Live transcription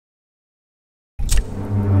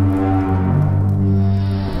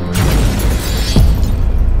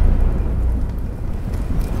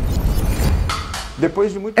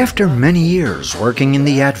After many years working in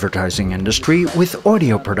the advertising industry with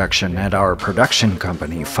audio production at our production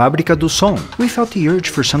company, Fábrica do Som, we felt the urge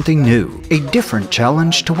for something new, a different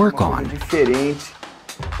challenge to work on.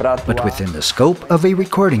 But within the scope of a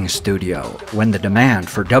recording studio, when the demand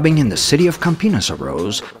for dubbing in the city of Campinas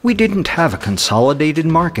arose, we didn't have a consolidated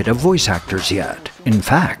market of voice actors yet. In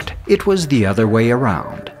fact, it was the other way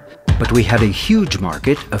around. But we had a huge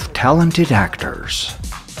market of talented actors.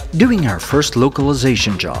 Doing our first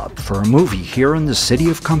localization job for a movie here in the city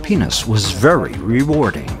of Campinas was very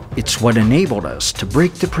rewarding. It's what enabled us to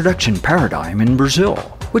break the production paradigm in Brazil,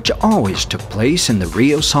 which always took place in the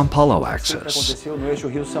Rio-São Paulo axis.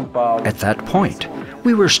 At that point,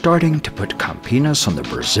 we were starting to put Campinas on the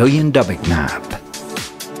Brazilian dubbing map.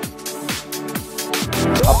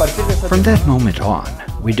 From that moment on,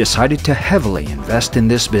 we decided to heavily invest in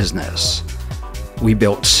this business. We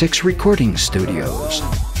built 6 recording studios,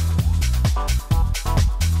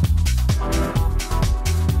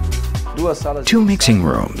 2 mixing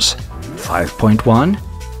rooms, 5.1,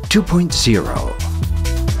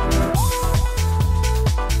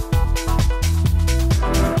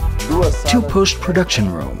 2.0. 2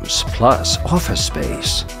 post-production rooms, plus office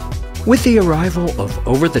space. With the arrival of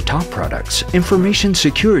over-the-top products, information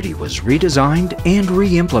security was redesigned and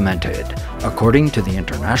re-implemented according to the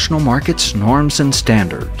international market's norms and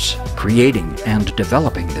standards. Creating and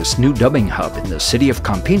developing this new dubbing hub in the city of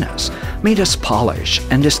Campinas made us polish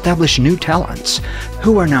and establish new talents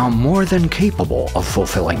who are now more than capable of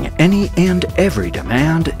fulfilling any and every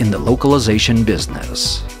demand in the localization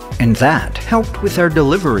business. And that helped with our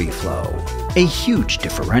delivery flow, a huge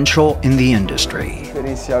differential in the industry.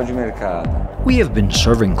 We have been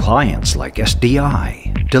serving clients like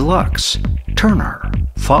SDI, Deluxe, Turner,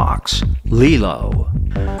 Fox, Lilo.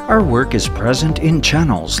 Our work is present in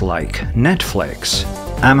channels like Netflix,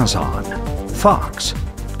 Amazon, Fox,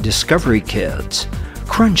 Discovery Kids,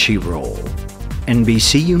 Crunchyroll,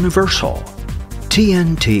 NBC Universal,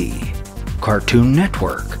 TNT, Cartoon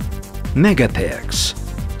Network, Megapix,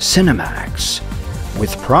 Cinemax,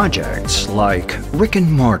 with projects like Rick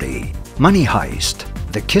and Morty, Money Heist,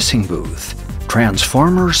 The Kissing Booth,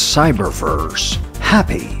 Transformers Cyberverse,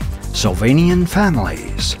 Happy, Sylvanian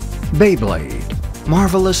Families, Beyblade,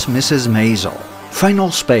 Marvelous Mrs. Maisel, Final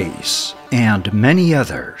Space, and many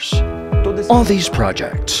others. All these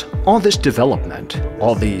projects, all this development,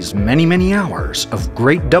 all these many hours of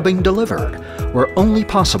great dubbing delivered were only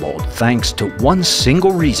possible thanks to one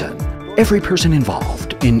single reason. Every person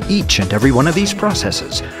involved in each and every one of these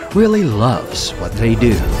processes really loves what they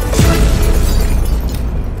do.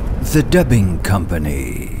 The Dubbing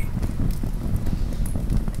Company.